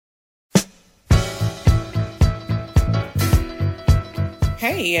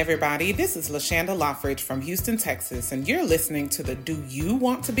Hey everybody, this is LaShanda Loffridge from Houston, Texas, and you're listening to the Do You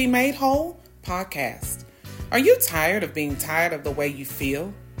Want to Be Made Whole podcast. Are you tired of being tired of the way you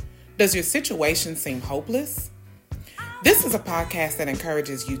feel? Does your situation seem hopeless? This is a podcast that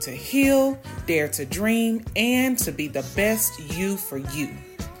encourages you to heal, dare to dream, and to be the best you for you.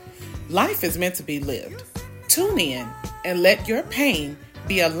 Life is meant to be lived. Tune in and let your pain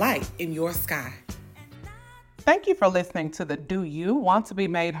be a light in your sky. Thank you for listening to the Do You Want to Be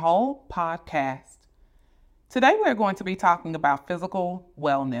Made Whole podcast. Today we're going to be talking about physical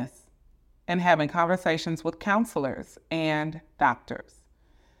wellness and having conversations with counselors and doctors.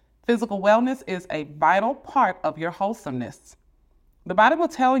 Physical wellness is a vital part of your wholesomeness. The body will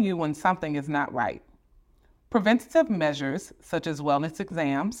tell you when something is not right. Preventative measures such as wellness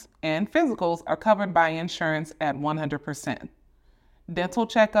exams and physicals are covered by insurance at 100%. Dental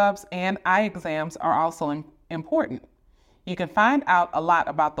checkups and eye exams are also important. You can find out a lot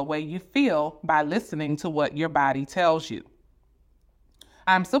about the way you feel by listening to what your body tells you.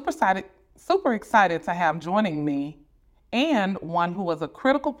 I'm super excited to have joining me and one who was a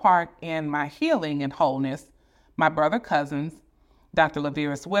critical part in my healing and wholeness, my brother cousins, Dr.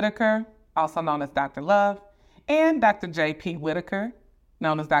 Laveris Whitaker, also known as Dr. Love, and Dr. J.P. Whitaker,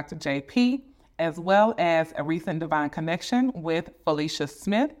 known as Dr. J.P., as well as a recent divine connection with Felicia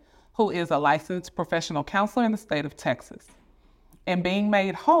Smith, who is a licensed professional counselor in the state of Texas. In being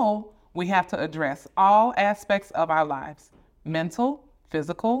made whole, we have to address all aspects of our lives: mental,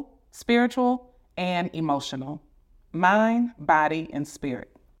 physical, spiritual, and emotional, mind, body, and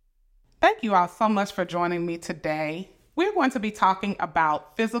spirit. Thank you all so much for joining me today. We're going to be talking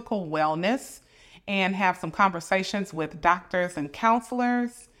about physical wellness and have some conversations with doctors and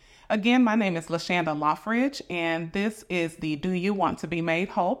counselors. Again, my name is LaShanda Loffridge, and this is the Do You Want to Be Made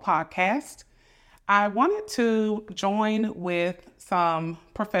Whole podcast. I wanted to join with some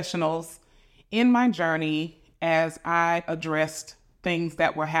professionals in my journey as I addressed things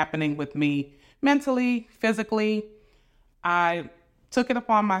that were happening with me mentally, physically. I took it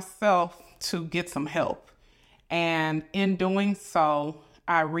upon myself to get some help. And in doing so,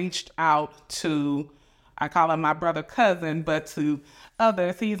 I reached out to, I call him my brother cousin, but to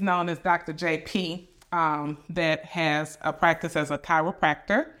others. He's known as Dr. J.P., that has a practice as a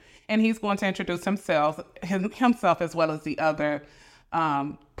chiropractor, and he's going to introduce himself as well as the other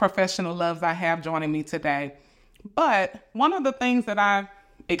professional loves I have joining me today. But one of the things that I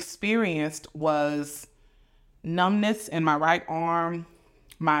experienced was numbness in my right arm.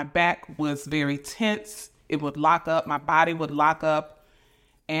 My back was very tense. It would lock up. My body would lock up,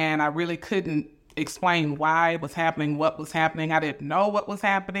 and I really couldn't explain why it was happening, what was happening. I didn't know what was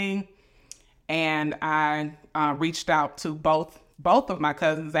happening. And I reached out to both of my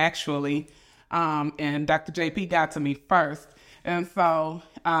cousins, actually. And Dr. JP got to me first. And so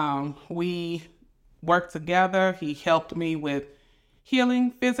we worked together. He helped me with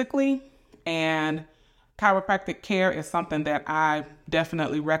healing physically. And chiropractic care is something that I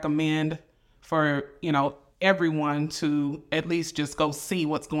definitely recommend for, everyone to at least just go see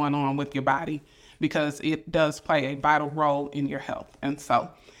what's going on with your body, because it does play a vital role in your health. And so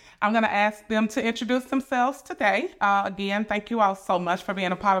I'm going to ask them to introduce themselves today. Again, thank you all so much for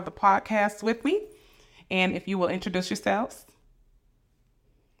being a part of the podcast with me. And if you will introduce yourselves.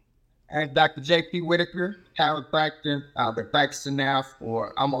 I'm Dr. J.P. Whitaker, chiropractor. I've been practicing now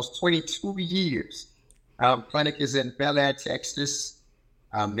for almost 22 years. Clinic is in Bel Air, Texas.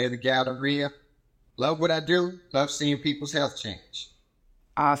 I'm near the Galleria. Love what I do. Love seeing people's health change.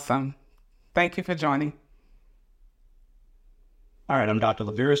 Awesome. Thank you for joining. All right, I'm Dr.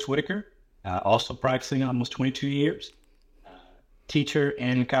 Laveris Whitaker, also practicing almost 22 years. Teacher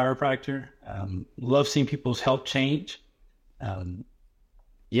and chiropractor. Love seeing people's health change.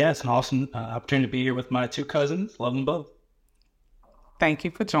 It's an awesome opportunity to be here with my two cousins. Love them both. Thank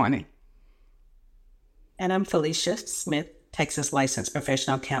you for joining. And I'm Felicia Smith, Texas licensed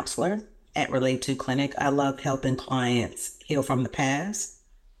professional counselor at Relate to Clinic. I love helping clients heal from the past,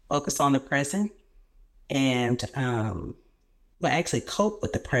 focus on the present, and actually cope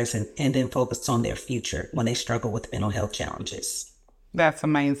with the present, and then focus on their future when they struggle with mental health challenges. That's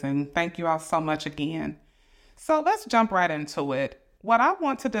amazing. Thank you all so much again. So let's jump right into it. What I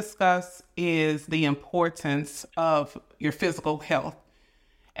want to discuss is the importance of your physical health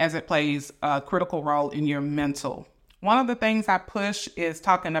as it plays a critical role in your mental. One of the things I push is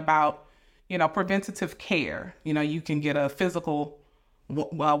talking about, preventative care. You can get a physical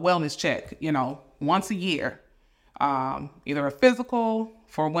wellness check, once a year. Either a physical,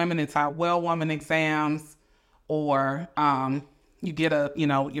 for women, it's our Well Woman exams, or you get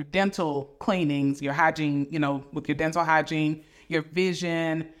your dental cleanings, your hygiene, with your dental hygiene. your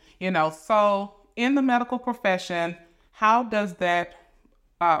vision, So in the medical profession, how does that,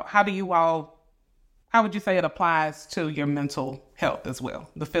 how would you say it applies to your mental health as well,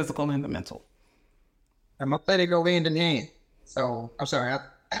 the physical and the mental? I'm going to let it go hand in hand. So, I'm sorry,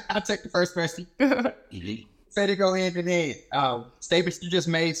 I'll take the first question. Let it go hand in hand. Statements you just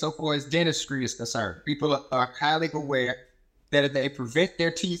made so far as dentistry is concerned. People are highly aware that if they prevent their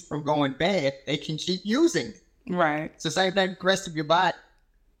teeth from going bad, they can keep using it. Right. It's the same thing with the rest of your body.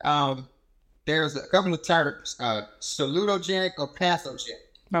 There's a couple of terms, salutogenic or pathogenic.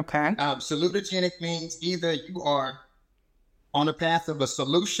 Okay. Salutogenic means either you are on the path of a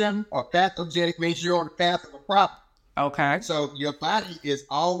solution, or pathogenic means you're on the path of a problem. Okay. So your body is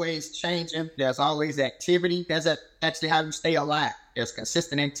always changing. There's always activity. That's actually how you stay alive. There's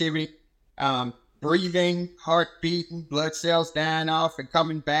consistent activity. Breathing, heart beating, blood cells dying off and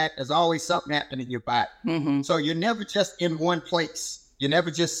coming back. There's always something happening in your body. Mm-hmm. So you're never just in one place. You're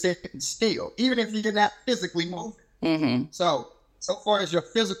never just sitting still, even if you're not physically moving. Mm-hmm. So far as your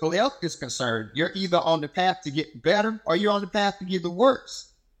physical health is concerned, you're either on the path to get better or you're on the path to get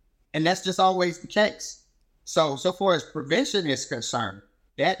worse. And that's just always the case. So far as prevention is concerned,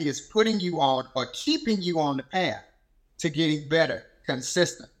 that is putting you on or keeping you on the path to getting better,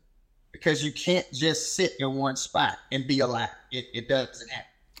 consistent. Because you can't just sit in one spot and be alive. It doesn't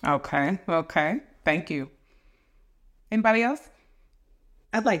happen. Okay. Thank you. Anybody else?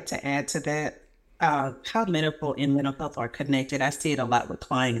 I'd like to add to that how medical and mental health are connected. I see it a lot with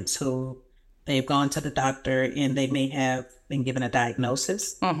clients who they've gone to the doctor and they may have been given a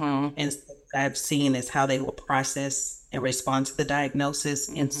diagnosis. Mm-hmm. And I've seen is how they will process and respond to the diagnosis.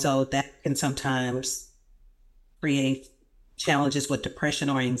 Mm-hmm. And so that can sometimes create challenges with depression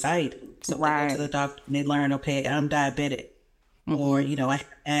or anxiety. So they go to the doctor and they learn, okay, I'm diabetic, or, I have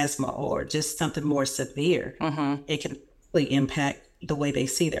asthma, or just something more severe. Mm-hmm. It can really impact the way they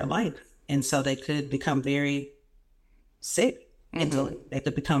see their life. And so they could become very sick mentally. They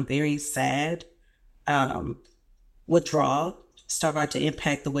could become very sad, withdraw, start to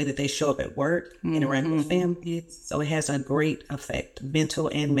impact the way that they show up at work, interact with families. So it has a great effect. Mental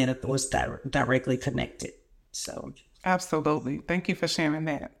and medical is directly connected. So absolutely. Thank you for sharing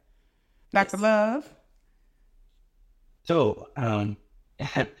that. Dr. Love? So,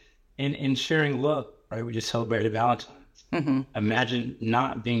 in sharing love, right, we just celebrated Valentine's. Mm-hmm. Imagine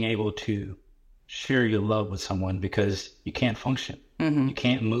not being able to share your love with someone because you can't function. Mm-hmm. You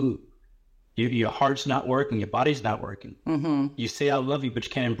can't move. Your heart's not working. Your body's not working. Mm-hmm. You say, I love you, but you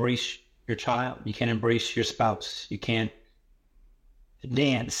can't embrace your child. You can't embrace your spouse. You can't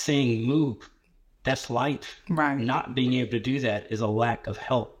dance, sing, move. That's life. Right. Not being able to do that is a lack of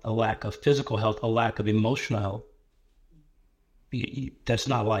health, a lack of physical health, a lack of emotional health. That's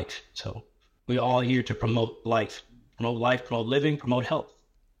not life. So we're all here to promote life, promote living, promote health.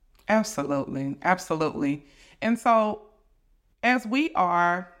 Absolutely. Absolutely. And so as we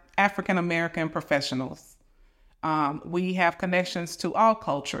are African-American professionals, we have connections to all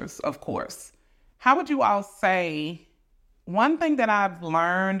cultures, of course. How would you all say, one thing that I've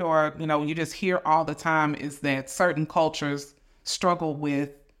learned, or, you just hear all the time, is that certain cultures struggle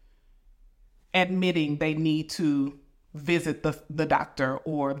with admitting they need to visit the doctor,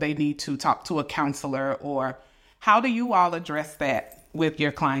 or they need to talk to a counselor, or how do you all address that with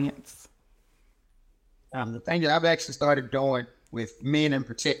your clients? The thing that I've actually started doing with men in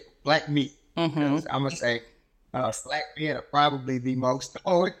particular, Black men, Mm-hmm. I'm going to say Black men are probably the most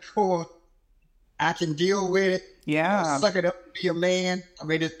hardcore. I can deal with it. Yeah. Suck it up, be a man. I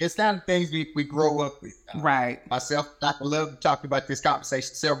mean, it's not the things we grow up with. Right. Myself, Dr. Love, talked about this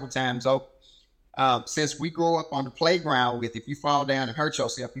conversation several times. So, since we grow up on the playground with, if you fall down and hurt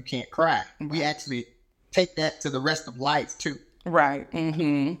yourself, you can't cry. We actually take that to the rest of life too. Right.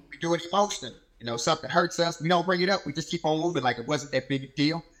 Mm-hmm. We do it emotionally. Something hurts us, we don't bring it up. We just keep on moving like it wasn't that big a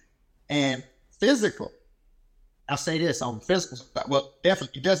deal. And physical, I'll say this on the physical side. Well,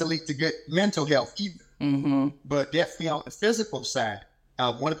 definitely, it doesn't lead to good mental health either. Mm-hmm. But definitely on the physical side,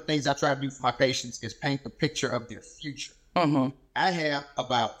 one of the things I try to do for my patients is paint a picture of their future. Mm-hmm. I have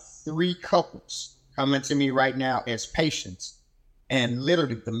about 3 couples coming to me right now as patients, and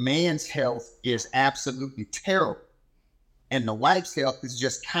literally the man's health is absolutely terrible, and the wife's health is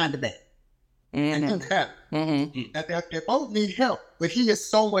just kind of bad. Mm-hmm. Mm-hmm. They both need help, but he is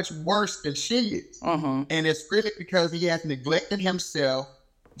so much worse than she is. Mm-hmm. And it's really because he has neglected himself,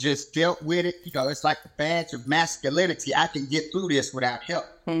 just dealt with it. It's like a badge of masculinity. I can get through this without help.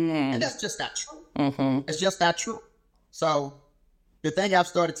 Mm-hmm. And that's just not true. Mm-hmm. It's just not true. So The thing I've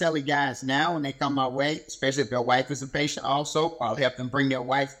started telling guys now when they come my way, especially if their wife is a patient also, I'll have them bring their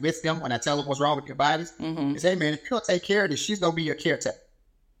wife with them when I tell them what's wrong with their bodies. Is, hey man, if you don't take care of this, she's going to be your caretaker.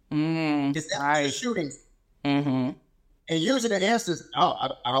 It's that shooting. And usually the answer is, oh,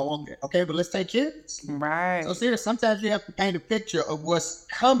 I don't want it. Okay, but let's take care of this. Right. So seriously, sometimes you have to paint a picture of what's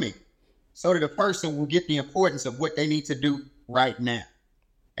coming so that the person will get the importance of what they need to do right now.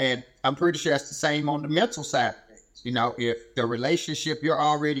 And I'm pretty sure that's the same on the mental side of things. You know, if the relationship you're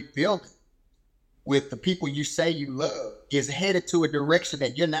already building with the people you say you love is headed to a direction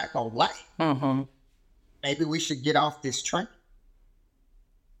that you're not going to like, maybe we should get off this train.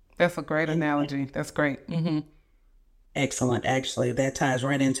 That's a great analogy. That's great. Excellent. Actually, that ties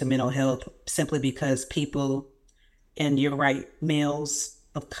right into mental health simply because people, and you're right, males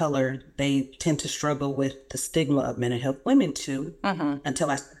of color, they tend to struggle with the stigma of mental health. Women too, until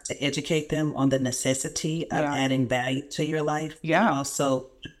I start to educate them on the necessity of adding value to your life. Yeah. And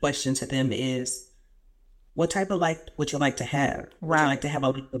also, the question to them is, what type of life would you like to have? Would you like to have a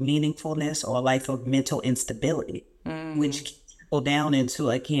life of meaningfulness or a life of mental instability, which can go down into,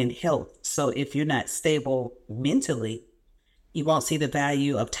 again, health. So if you're not stable mentally, you won't see the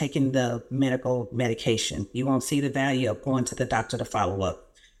value of taking the medical medication. You won't see the value of going to the doctor to follow up.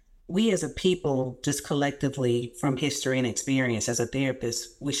 We as a people, just collectively from history and experience as a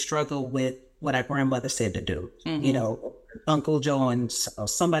therapist, we struggle with what our grandmother said to do. You know, Uncle Joe and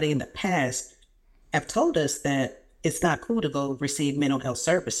somebody in the past have told us that it's not cool to go receive mental health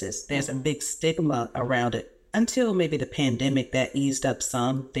services. There's a big stigma around it until maybe the pandemic that eased up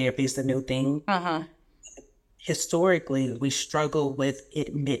some. Therapy is the new thing. Historically, we struggle with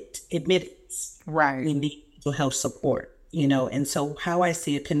admittance. Right. We need mental health support, you know. And so how I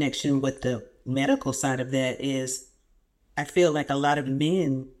see a connection with the medical side of that is I feel like a lot of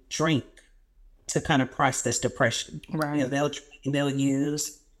men drink to kind of process depression. Right. You know, they'll drink, they'll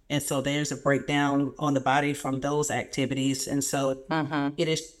use. And so there's a breakdown on the body from those activities. And so it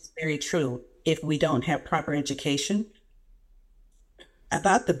is very true. If we don't have proper education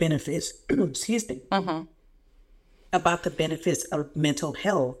about the benefits, excuse me, about the benefits of mental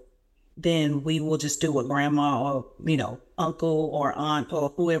health, then we will just do what grandma or, you know, uncle or aunt or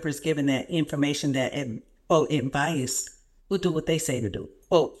whoever's giving that information, that quote advice, will do what they say to do.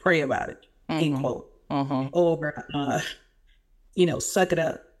 Quote, pray about it, end quote. Or, you know, suck it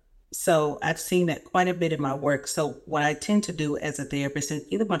up. So I've seen that quite a bit in my work. So what I tend to do as a therapist in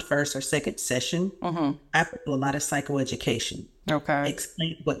either my first or second session, I do a lot of psychoeducation. Okay.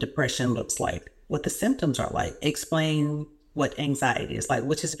 Explain what depression looks like, what the symptoms are like, explain what anxiety is like,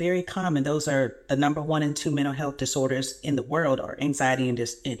 which is very common. Those are the number 1 and 2 mental health disorders in the world, are anxiety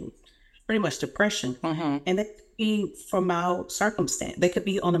and pretty much depression. And they could be from mild circumstance. They could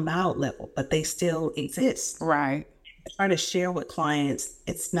be on a mild level, but they still exist. Right. I try to share with clients,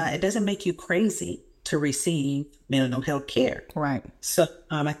 it doesn't make you crazy to receive mental health care. Right. So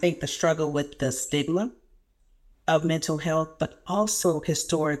I think the struggle with the stigma of mental health, but also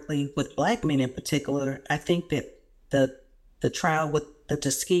historically with Black men in particular, I think that the trial with the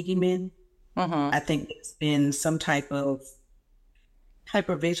Tuskegee men, I think there's been some type of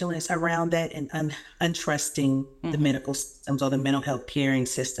hypervigilance around that and untrusting the medical systems or the mental health caring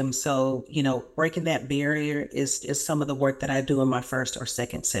system. So, you know, breaking that barrier is some of the work that I do in my first or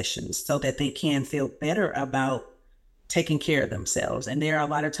second sessions so that they can feel better about taking care of themselves. And there are a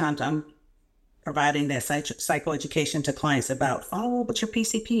lot of times I'm providing that psychoeducation to clients about follow up with your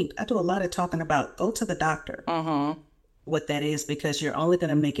PCP. I do a lot of talking about go to the doctor. What that is, because you're only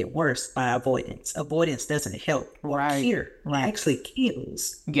going to make it worse by avoidance. Avoidance doesn't help or cure. It actually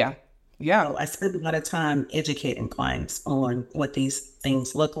kills. Yeah. So I spend a lot of time educating clients on what these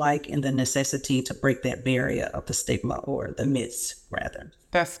things look like and the necessity to break that barrier of the stigma, or the myths, rather.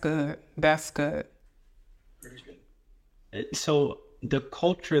 That's good. That's good. So the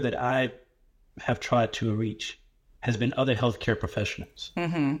culture that I have tried to reach has been other healthcare professionals.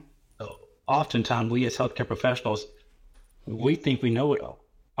 So oftentimes we as healthcare professionals, we think we know it all.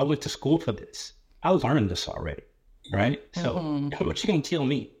 I went to school for this. I learned this already, right? So what you gonna tell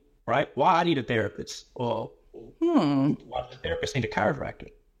me, right? Why I need a therapist? Well, why does a therapist need a chiropractor?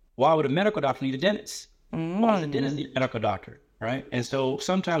 Why would a medical doctor need a dentist? Why does a dentist need a medical doctor, right? And so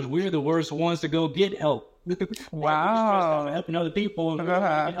sometimes we're the worst ones to go get help. Wow. Helping other people and we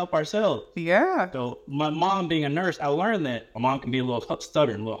can help ourselves. Yeah. So my mom being a nurse, I learned that my mom can be a little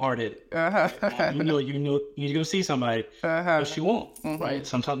stubborn, a little hard-headed. You go see somebody, but she won't, right?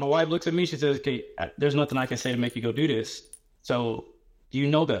 Sometimes my wife looks at me, she says, okay, there's nothing I can say to make you go do this. So you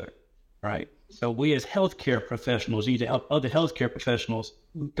know better, right? So we as healthcare professionals need to help other healthcare professionals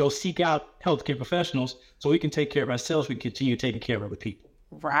go seek out healthcare professionals so we can take care of ourselves. We continue taking care of other people.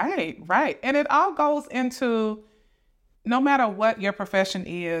 Right, right. And it all goes into, no matter what your profession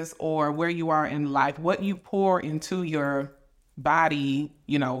is or where you are in life, what you pour into your body,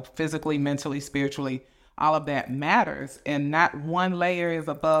 physically, mentally, spiritually, all of that matters. And not one layer is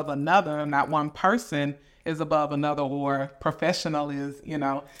above another. Not one person is above another, or professional is,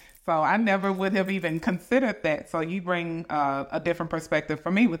 So I never would have even considered that. So you bring a different perspective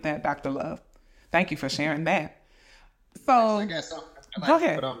for me with that, Dr. Love. Thank you for sharing that. So I got something I'd like go to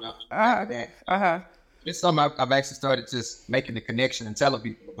ahead. put on now. It's something I've actually started just making the connection and telling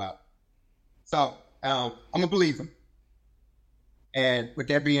people about. So I'm a believer. And with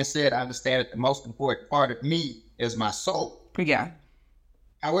that being said, I understand that the most important part of me is my soul. Yeah.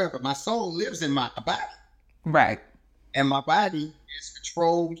 However, my soul lives in my body. Right. And my body is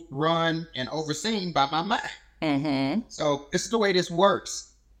controlled, run, and overseen by my mind. Mm-hmm. So this is the way this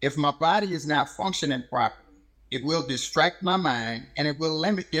works. If my body is not functioning properly, it will distract my mind, and it will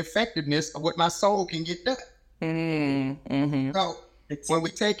limit the effectiveness of what my soul can get done. Mm-hmm. So when we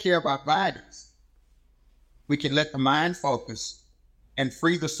take care of our bodies, we can let the mind focus and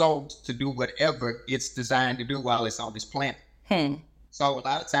free the soul to do whatever it's designed to do while it's on this planet. So a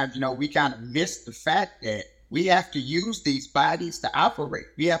lot of times, we kind of miss the fact that we have to use these bodies to operate.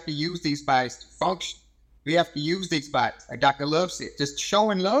 We have to use these bodies to function. We have to use these bodies, like Dr. Love said, just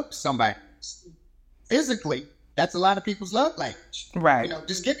showing love to somebody. Physically, that's a lot of people's love language. Right.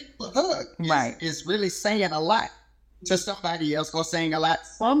 Just giving people a hug is really saying a lot to somebody else, or saying a lot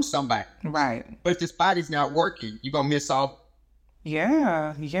from somebody. Right. But if this body's not working, you're going to miss all.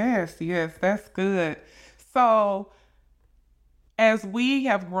 Yeah. Yes. That's good. So as we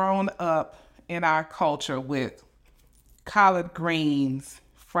have grown up in our culture with collard greens,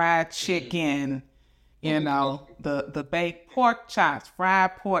 fried chicken, the baked pork chops,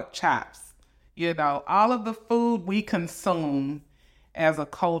 fried pork chops, all of the food we consume as a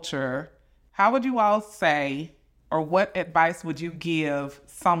culture, how would you all say, or what advice would you give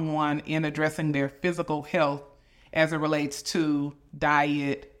someone in addressing their physical health as it relates to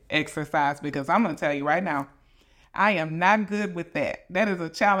diet, exercise? Because I'm going to tell you right now, I am not good with that. That is a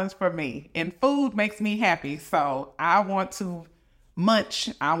challenge for me. And food makes me happy. So I want to munch.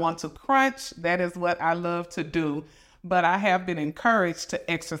 I want to crunch. That is what I love to do. But I have been encouraged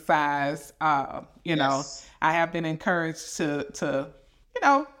to exercise. Yes. I have been encouraged to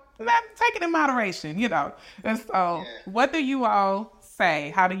take it in moderation, And so what do you all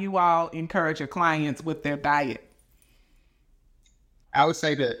say? How do you all encourage your clients with their diet? I would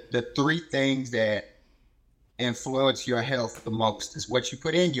say that the three things that influence your health the most is what you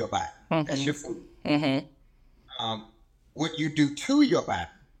put in your body. Mm-hmm. That's your food. Mm-hmm. What you do to your body.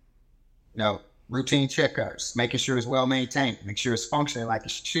 Routine checkups, making sure it's well maintained, make sure it's functioning like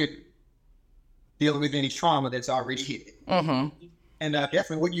it should. Dealing with any trauma that's already hit. Mm-hmm. And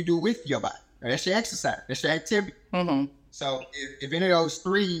definitely what you do with your body. That's your exercise. That's your activity. Mm-hmm. So if any of those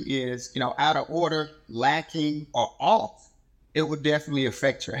three is, out of order, lacking, or off, it would definitely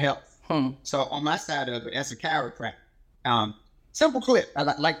affect your health. So on my side of it, as a chiropractor, simple clip. I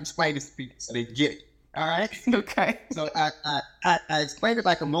like to explain this to people so they get it. All right. Okay. So I explain it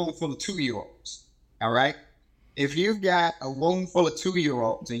like a room full of 2-year-olds. All right. If you've got a room full of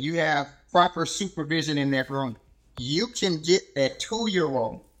 2-year-olds and you have proper supervision in that room, you can get that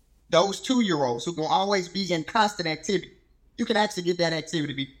 2-year-old, those 2-year-olds who will always be in constant activity. You can actually get that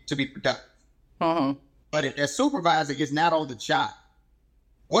activity to be productive. Mm-hmm. But if that supervisor is not on the job,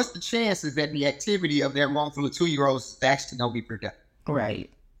 what's the chances that the activity of that room full of 2-year-olds is actually going to be productive? Right.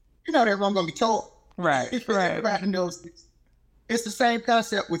 That room going to be told. Right. Everybody knows this. It's the same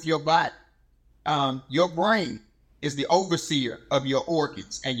concept with your body. Your brain is the overseer of your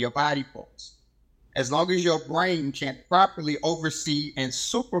organs and your body parts. As long as your brain can properly oversee and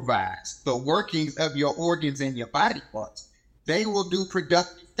supervise the workings of your organs and your body parts, they will do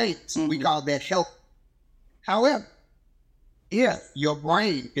productive things. Mm-hmm. We call that health. However, if your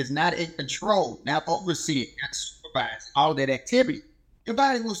brain is not in control, not overseeing, not supervising all that activity, your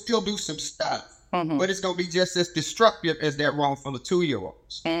body will still do some stuff. Mm-hmm. But it's going to be just as destructive as that room full of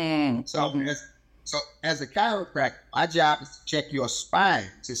 2-year-olds. Mm-hmm. So as a chiropractor, my job is to check your spine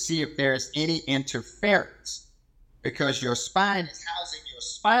to see if there's any interference, because your spine is housing your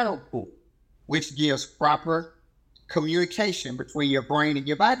spinal cord, which gives proper communication between your brain and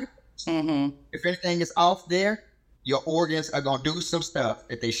your body. Mm-hmm. If anything is off there, your organs are going to do some stuff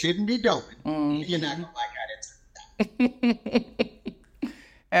that they shouldn't be doing. Mm-hmm. You're not going to like how that turns out.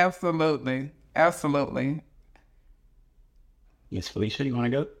 Absolutely. Absolutely. Yes, Felicia, you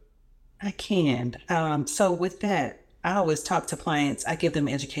want to go? I can. So with that, I always talk to clients. I give them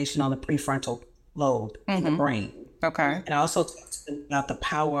education on the prefrontal lobe in the brain. Okay. And I also talk to them about the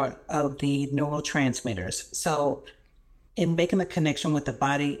power of the neurotransmitters. So in making the connection with the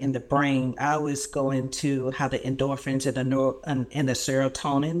body and the brain, I always go into how the endorphins and the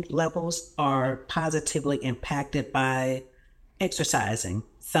serotonin levels are positively impacted by exercising,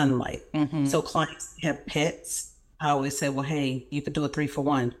 sunlight. So clients have pets. I always say, well, hey, you could do a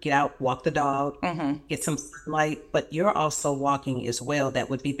 3-for-1. Get out, walk the dog, get some sunlight, but you're also walking as well. That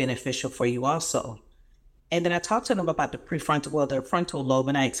would be beneficial for you also. And then I talk to them about the the frontal lobe,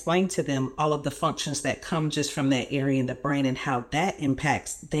 and I explain to them all of the functions that come just from that area in the brain and how that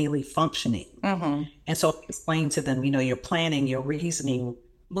impacts daily functioning. And so I explain to them, your planning, your reasoning,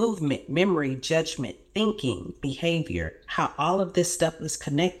 movement, memory, judgment, thinking, behavior, how all of this stuff is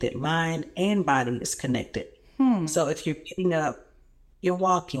connected. Mind and body is connected. So if you're getting up, you're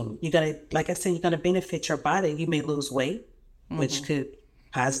walking, you're going to, like I said, you're going to benefit your body. You may lose weight, which could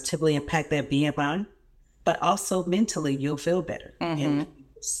positively impact that BMI, but also mentally you'll feel better. And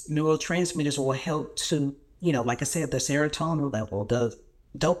neurotransmitters will help to, like I said, the serotonin level, the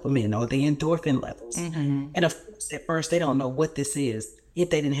dopamine or the endorphin levels. And of course, at first they don't know what this is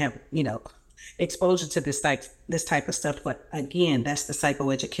if they didn't have, exposure to this type of stuff. But again, that's the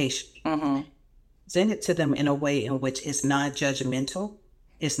psychoeducation. Present it to them in a way in which it's non-judgmental,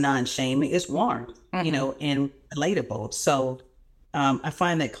 it's non-shaming, it's warm, and relatable. So I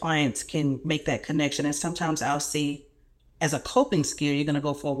find that clients can make that connection. And sometimes I'll see, as a coping skill, you're going to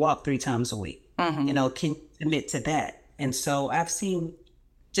go for a walk 3 times a week. Can you admit to that? And so I've seen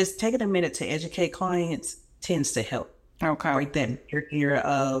just taking a minute to educate clients tends to help. Okay. Break that barrier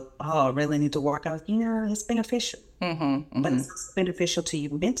of, I really need to work out. It's beneficial. But it's beneficial to you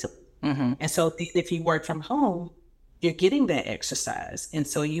mentally. And so if you work from home, you're getting that exercise. And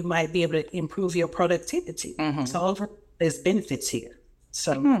so you might be able to improve your productivity. So there's benefits here.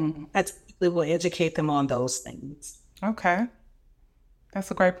 So I typically will educate them on those things. Okay.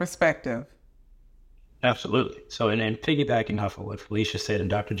 That's a great perspective. Absolutely. So, and piggybacking off of what Felicia said and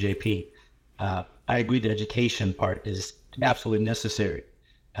Dr. JP, I agree the education part is absolutely necessary.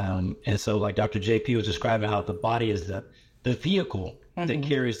 And so like Dr. JP was describing how the body is the vehicle that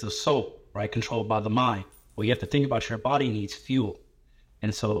carries the soul, right? Controlled by the mind. Well, you have to think about your body needs fuel.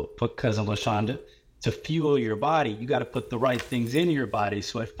 And so for Cousin LaShonda, to fuel your body, you got to put the right things in your body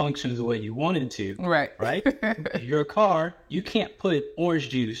so it functions the way you want it to. Right. Right? Your car, you can't put orange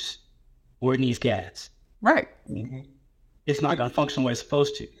juice where it needs gas. Right. It's not going to function the way it's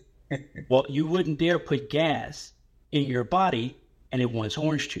supposed to. Well, you wouldn't dare put gas in your body and it wants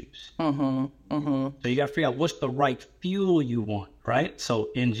orange juice. So you got to figure out what's the right fuel you want, right? So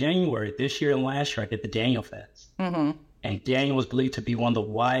in January, this year and last year, I did the Daniel fast. And Daniel was believed to be one of the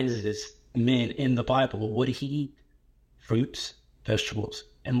wisest men in the Bible. What did he eat? Fruits, vegetables,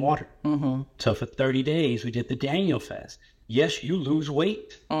 and water. So for 30 days, we did the Daniel fast. Yes, you lose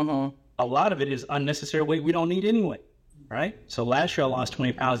weight. A lot of it is unnecessary weight we don't need anyway, right? So last year I lost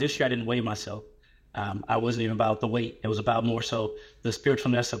 20 pounds. This year I didn't weigh myself. I wasn't even about the weight. It was about more so the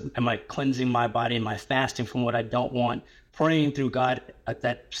spiritualness of, am I cleansing my body? Am I fasting from what I don't want? Praying through God,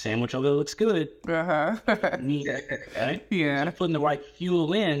 that sandwich over there looks good. Right? Yeah. So putting the right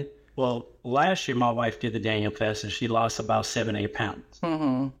fuel in. Well, last year my wife did the Daniel fast and she lost about 7-8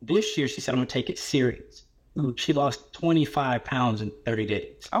 pounds. This year she said, I'm going to take it serious. She lost 25 pounds in 30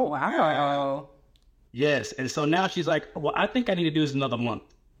 days. Oh, wow. Yes. And so now she's like, well, I think I need to do this another month.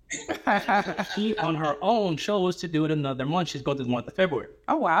 She, on her own, chose to do it another month. She's going to the month of February.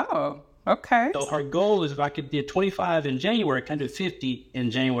 Oh, wow. Okay. So her goal is if I could do 25 in January, can do 50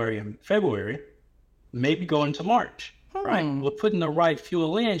 in January and February, maybe go into March, right? Well, putting the right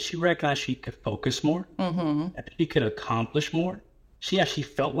fuel in, she recognized she could focus more. She could accomplish more. She actually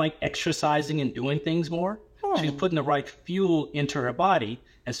felt like exercising and doing things more. She was putting the right fuel into her body.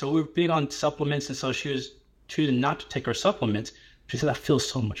 And so we were big on supplements. And so she was choosing not to take her supplements. She said, I feel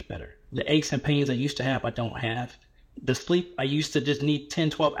so much better. The aches and pains I used to have, I don't have. The sleep, I used to just need 10,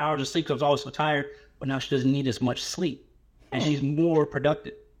 12 hours of sleep because I was always so tired. But now she doesn't need as much sleep. And she's more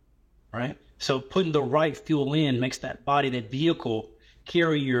productive, right? So putting the right fuel in makes that body, that vehicle,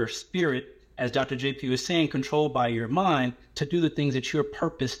 carry your spirit, as Dr. JP was saying, controlled by your mind to do the things that you're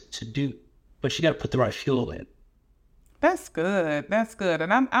purposed to do. But you got to put the right fuel in. That's good. That's good.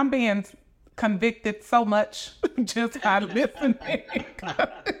 And I'm being convicted so much just by listening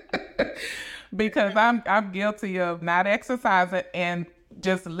because I'm guilty of not exercising, and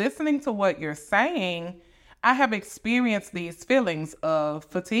just listening to what you're saying. I have experienced these feelings of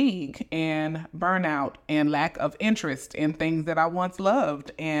fatigue and burnout and lack of interest in things that I once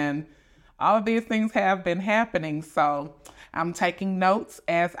loved. And all of these things have been happening. So I'm taking notes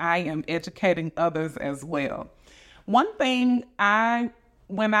as I am educating others as well. One thing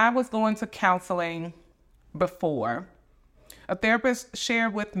when I was going to counseling before, a therapist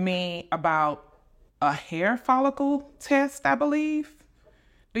shared with me about a hair follicle test, I believe.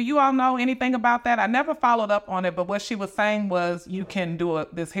 Do you all know anything about that? I never followed up on it, but what she was saying was you can do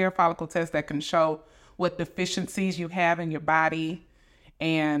this hair follicle test that can show what deficiencies you have in your body,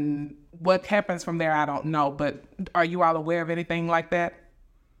 and what happens from there, I don't know. But are you all aware of anything like that?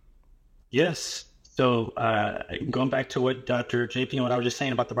 Yes. So going back to what Dr. JP and what I was just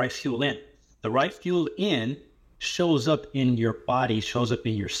saying about the right fuel in. The right fuel in shows up in your body, shows up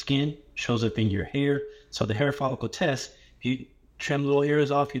in your skin, shows up in your hair. So the hair follicle test, you trim little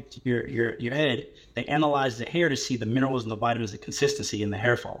hairs off your head, they analyze the hair to see the minerals and the vitamins and consistency in the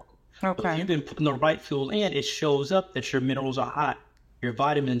hair follicle. Okay. So if you've been putting the right fuel in, it shows up that your minerals are high, your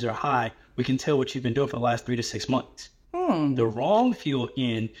vitamins are high. We can tell what you've been doing for the last 3 to 6 months. The wrong fuel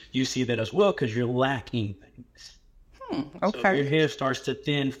in, you see that as well because you're lacking things. Okay. So if your hair starts to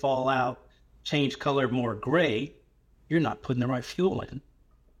thin, fall out, change color, more gray, you're not putting the right fuel in.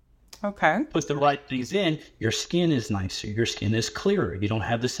 Okay. Put the right things in, your skin is nicer, your skin is clearer, you don't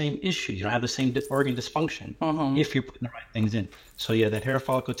have the same issues, you don't have the same organ dysfunction if you're putting the right things in. So yeah, that hair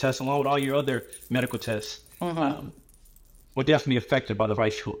follicle test, along with all your other medical tests, will definitely be affected by the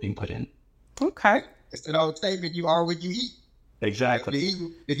right fuel being put in. Okay. It's an old statement, you are what you eat. Exactly. If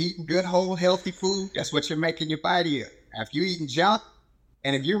you're eating good, whole, healthy food, that's what you're making your body up. If you're eating junk,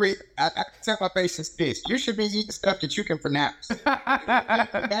 and if you I tell my patients this, you should be eating stuff that you can pronounce. You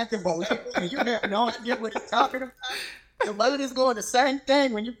never know what you're talking about. The blood is going the same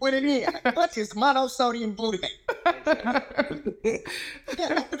thing when you put it in. What is monosodium glutamate?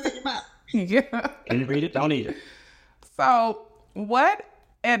 Yeah, put it in your mouth. Yeah. Can you read it? Don't eat it. So what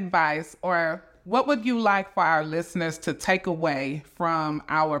advice or what would you like for our listeners to take away from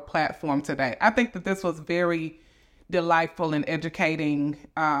our platform today? I think that this was very delightful and educating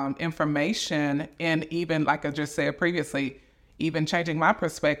information, and even, like I just said previously, even changing my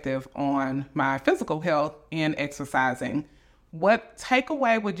perspective on my physical health and exercising. What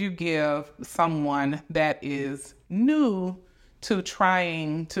takeaway would you give someone that is new to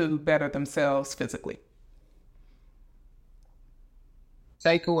trying to better themselves physically?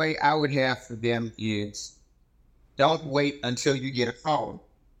 Takeaway I would have for them is don't wait until you get a call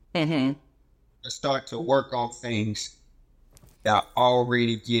to start to work on things that are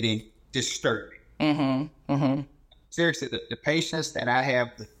already getting disturbing. Seriously, the patients that I have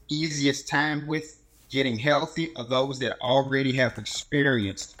the easiest time with getting healthy are those that already have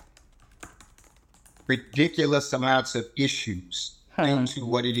experienced ridiculous amounts of issues due to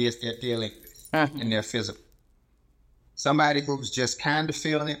what it is they're dealing with in their physical. Somebody who's just kind of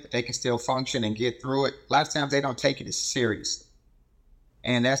feeling it, but they can still function and get through it. A lot of times they don't take it as seriously.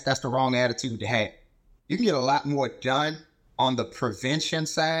 And that's the wrong attitude to have. You can get a lot more done on the prevention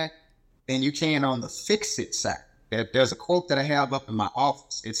side than you can on the fix-it side. There's a quote that I have up in my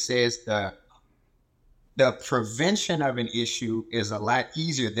office. It says the prevention of an issue is a lot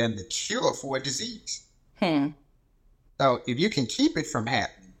easier than the cure for a disease. So if you can keep it from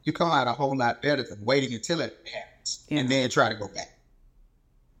happening, you come out a whole lot better than waiting until it happens and then try to go back.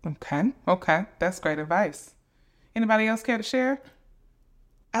 Okay. That's great advice. Anybody else care to share?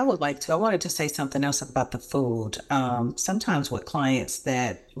 I wanted to say something else about the food. Sometimes with clients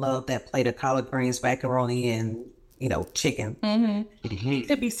that love that plate of collard greens, macaroni, and, chicken, it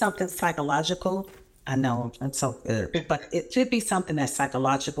could be something psychological. I know, it's so good. But it should be something that's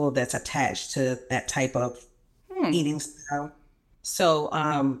psychological that's attached to that type of eating style. So,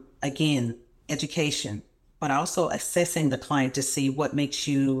 again, education, but also assessing the client to see what makes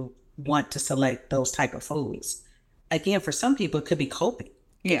you want to select those type of foods. Again, for some people, it could be coping.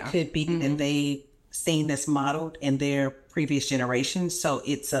 Yeah. It could be that they've seen this modeled in their previous generations, so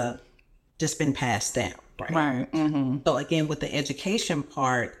it's just been passed down. Right. So again, with the education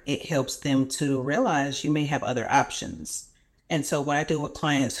part, it helps them to realize you may have other options. And so what I do with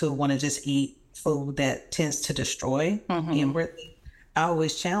clients who want to just eat food that tends to destroy inwardly, I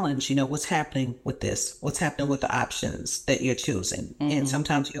always challenge, what's happening with this? What's happening with the options that you're choosing? And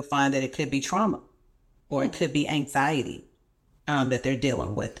sometimes you'll find that it could be trauma or it could be anxiety that they're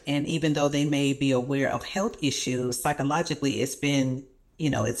dealing with. And even though they may be aware of health issues, psychologically, it's been,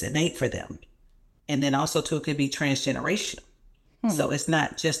 it's innate for them. And then also, too, it could be transgenerational. So it's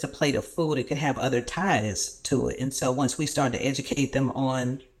not just a plate of food. It could have other ties to it. And so once we start to educate them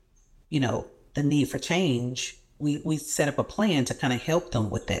on, the need for change, we set up a plan to kind of help them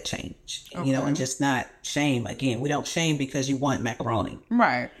with that change, and just not shame. Again, we don't shame because you want macaroni.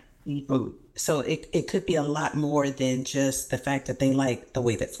 Right. food. So it could be a lot more than just the fact that they like the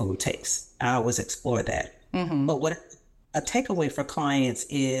way that food tastes. I always explore that. But what a takeaway for clients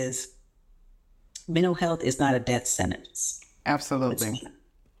is mental health is not a death sentence. Absolutely.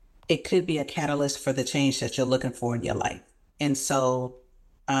 It could be a catalyst for the change that you're looking for in your life. And so,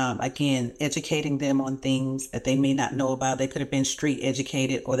 again, educating them on things that they may not know about. They could have been street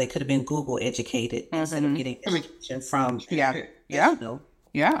educated or they could have been Google educated instead of getting education from, or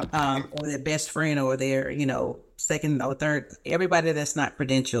their best friend or their, second or third. Everybody that's not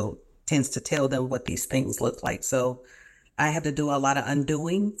credentialed tends to tell them what these things look like. So I have to do a lot of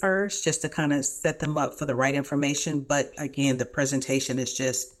undoing first just to kind of set them up for the right information. But again, the presentation is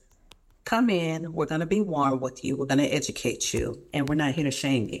just come in, we're going to be warm with you, we're going to educate you, and we're not here to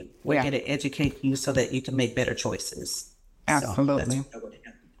shame you. We're here to educate you so that you can make better choices. Absolutely. So that's what I would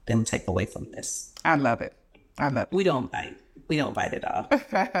have them take away from this. I love it. We don't bite. We don't bite at all.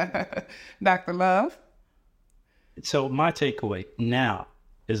 Dr. Love? So my takeaway, now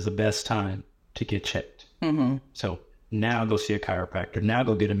is the best time to get checked. So now go see a chiropractor. Now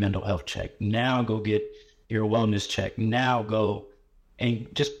go get a mental health check. Now go get your wellness check. Now go and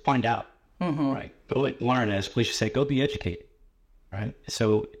just find out, right? Go learn, as Felicia said, go be educated, right?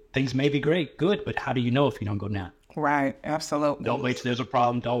 So things may be great, good, but how do you know if you don't go now? Right, absolutely. Don't wait till there's a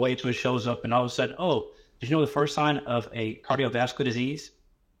problem. Don't wait till it shows up and all of a sudden, oh, did you know the first sign of a cardiovascular disease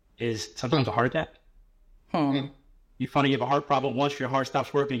is sometimes a heart attack? You find you have a heart problem, once your heart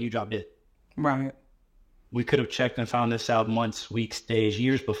stops working, you drop dead. Right. We could have checked and found this out months, weeks, days,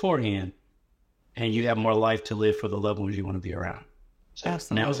 years beforehand, and you have more life to live for the loved ones you want to be around. So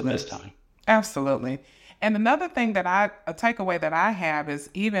Absolutely. Now's the best time. Absolutely. And another thing a takeaway that I have is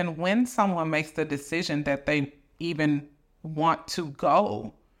even when someone makes the decision that they even want to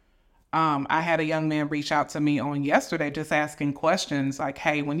go, I had a young man reach out to me on yesterday just asking questions like,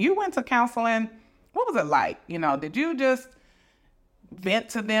 hey, when you went to counseling, what was it like? Did you just vent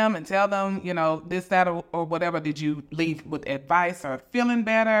to them and tell them, this, that, or whatever? Did you leave with advice or feeling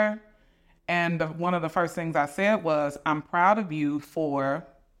better? And one of the first things I said was, I'm proud of you for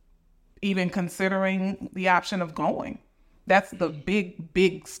even considering the option of going. That's the big,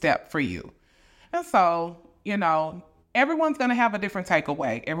 big step for you. And so, everyone's going to have a different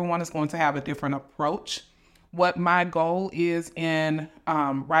takeaway. Everyone is going to have a different approach. What my goal is in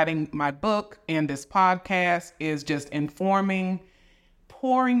writing my book and this podcast is just informing,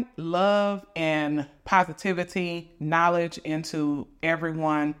 pouring love and positivity, knowledge into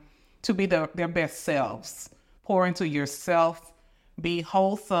everyone to be their best selves. Pour into yourself, be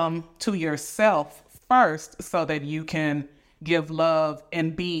wholesome to yourself first so that you can give love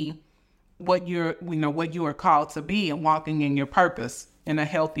and be what what you are called to be and walking in your purpose in a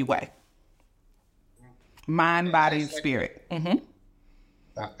healthy way. Mind, body, and spirit.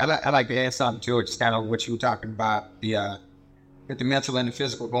 I like to add something to it, just kind of what you were talking about, the mental and the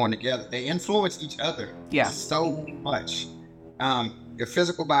physical going together. They influence each other so much. Your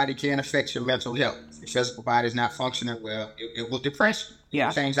physical body can affect your mental health. If your physical body is not functioning well, it will depress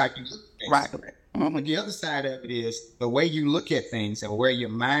you. Change how you look at things. Right. But the other side of it is the way you look at things and where your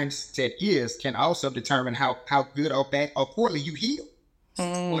mindset is can also determine how good or bad or poorly you heal.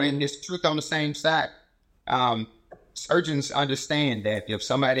 And it's truth on the same side. Surgeons understand that if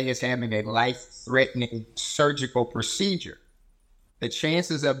somebody is having a life-threatening surgical procedure, the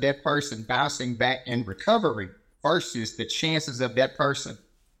chances of that person bouncing back and recovering versus the chances of that person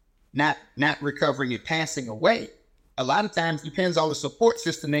not recovering and passing away, a lot of times depends on the support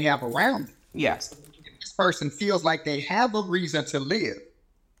system they have around them. Yes. If this person feels like they have a reason to live,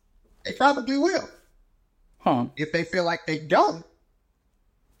 they probably will. If they feel like they don't,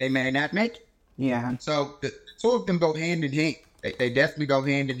 they may not make it. Yeah. So the two of them go hand in hand. They definitely go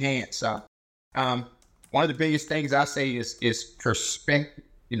hand in hand. So one of the biggest things I say is perspective.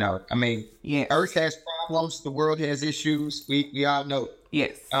 Earth has problems. The world has issues. We all know.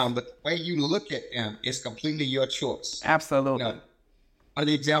 Yes. But the way you look at them is completely your choice. Absolutely. One of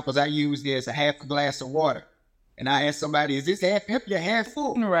the examples I use is a half a glass of water. And I ask somebody, is this half empty or half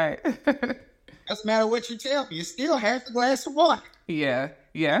full? Right. Doesn't matter what you tell me. It's still half a glass of water. Yeah.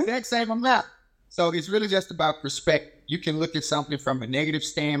 Exact same amount. So it's really just about perspective. You can look at something from a negative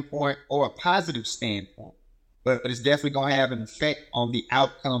standpoint or a positive standpoint, but it's definitely going to have an effect on the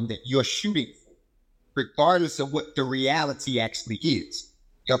outcome that you're shooting for, regardless of what the reality actually is.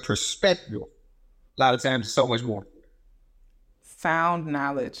 Your perspective, a lot of times, is so much more. Sound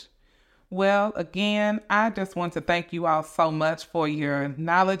knowledge. Well, again, I just want to thank you all so much for your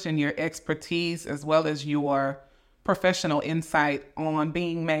knowledge and your expertise, as well as your professional insight on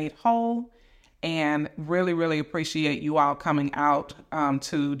being made whole. and really, really appreciate you all coming out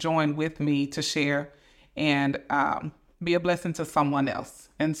to join with me to share and be a blessing to someone else.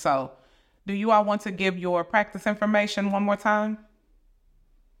 And so, do you all want to give your practice information one more time?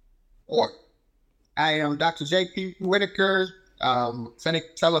 Or I am Dr. J.P. Whitaker.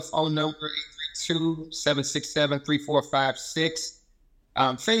 Clinic telephone number 832-767-3456.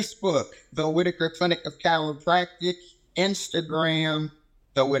 Facebook, The Whitaker Clinic of Chiropractic. Instagram,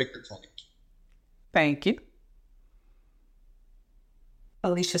 The Whitaker Clinic. Thank you.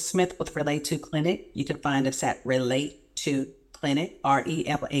 Felicia Smith with Relate To Clinic. You can find us at Relate To Clinic,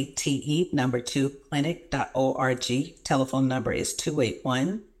 RELATE, number 2, clinic.org. Telephone number is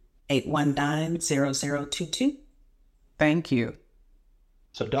 281-819-0022. Thank you.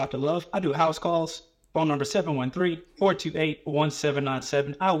 So, Dr. Love, I do house calls. Phone number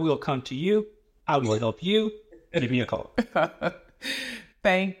 713-428-1797. I will come to you. I will help you. Give me a call.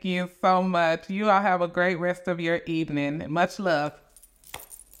 Thank you so much. You all have a great rest of your evening. Much love.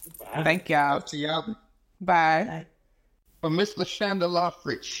 Bye. Thank y'all. Up to y'all. Bye. Bye. When Miss LaShonda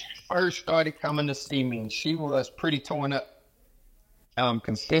Lothridge first started coming to see me, she was pretty torn up.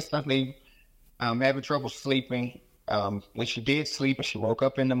 Consistently having trouble sleeping. When she did sleep and she woke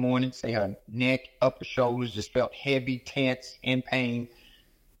up in the morning, say her neck, upper shoulders just felt heavy, tense, in pain.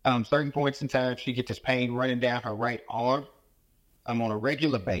 Certain points in time, she get this pain running down her right arm on a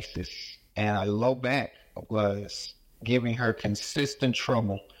regular basis. And her low back was giving her consistent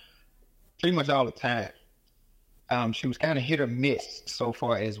trouble pretty much all the time. She was kind of hit or miss so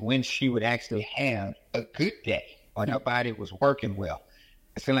far as when she would actually have a good day when her body was working well.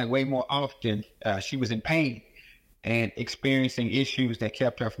 It seemed like way more often she was in pain and experiencing issues that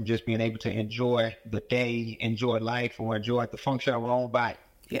kept her from just being able to enjoy the day, enjoy life, or enjoy the function of her own body.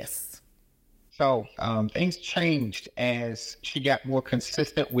 Yes. So things changed as she got more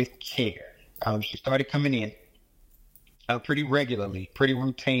consistent with care. She started coming in pretty regularly, pretty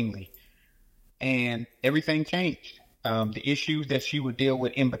routinely, and everything changed. The issues that she would deal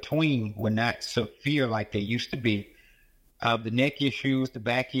with in between were not severe like they used to be. The neck issues, the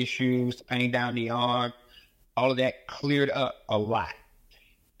back issues, the pain down the arm, all of that cleared up a lot.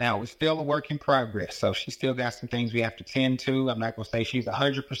 Now, it's still a work in progress, so she's still got some things we have to tend to. I'm not going to say she's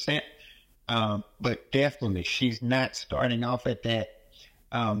 100%, but definitely she's not starting off at that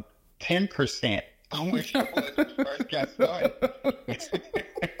 10% on where she was when she first got started.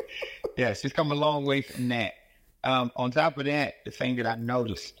 Yeah, she's come a long way from that. On top of that, the thing that I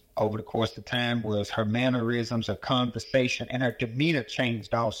noticed over the course of time was her mannerisms, her conversation, and her demeanor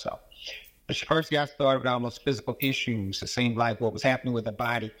changed also. When she first got started with all those physical issues, it seemed like what was happening with her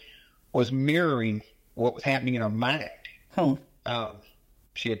body was mirroring what was happening in her mind.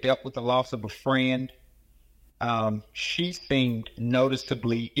 She had dealt with the loss of a friend. She seemed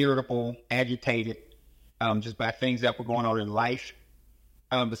noticeably irritable, agitated, just by things that were going on in life.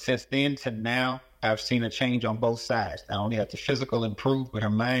 But since then to now, I've seen a change on both sides. Not only has the physical improved, but her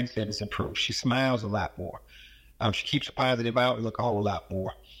mindset has improved. She smiles a lot more. She keeps a positive outlook a whole lot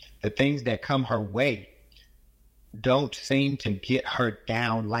more. The things that come her way don't seem to get her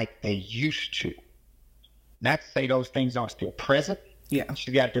down like they used to. Not to say those things aren't still present. Yeah.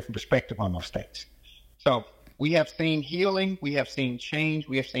 She's got a different perspective on those things. So we have seen healing, we have seen change,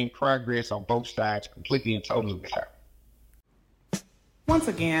 we have seen progress on both sides completely and totally with her. Once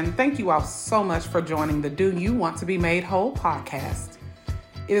again, thank you all so much for joining the Do You Want to Be Made Whole podcast.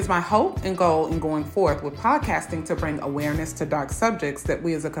 It is my hope and goal in going forth with podcasting to bring awareness to dark subjects that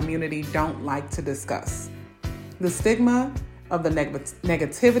we as a community don't like to discuss. The stigma of the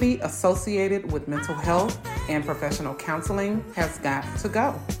negativity associated with mental health and professional counseling has got to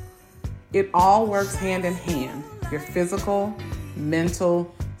go. It all works hand in hand, your physical,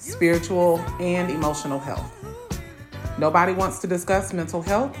 mental, spiritual, and emotional health. Nobody wants to discuss mental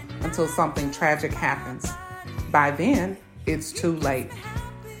health until something tragic happens. By then, it's too late.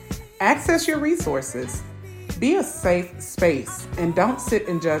 Access your resources. Be a safe space and don't sit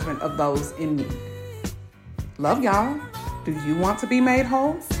in judgment of those in need. Love y'all. Do you want to be made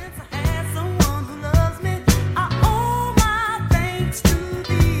whole?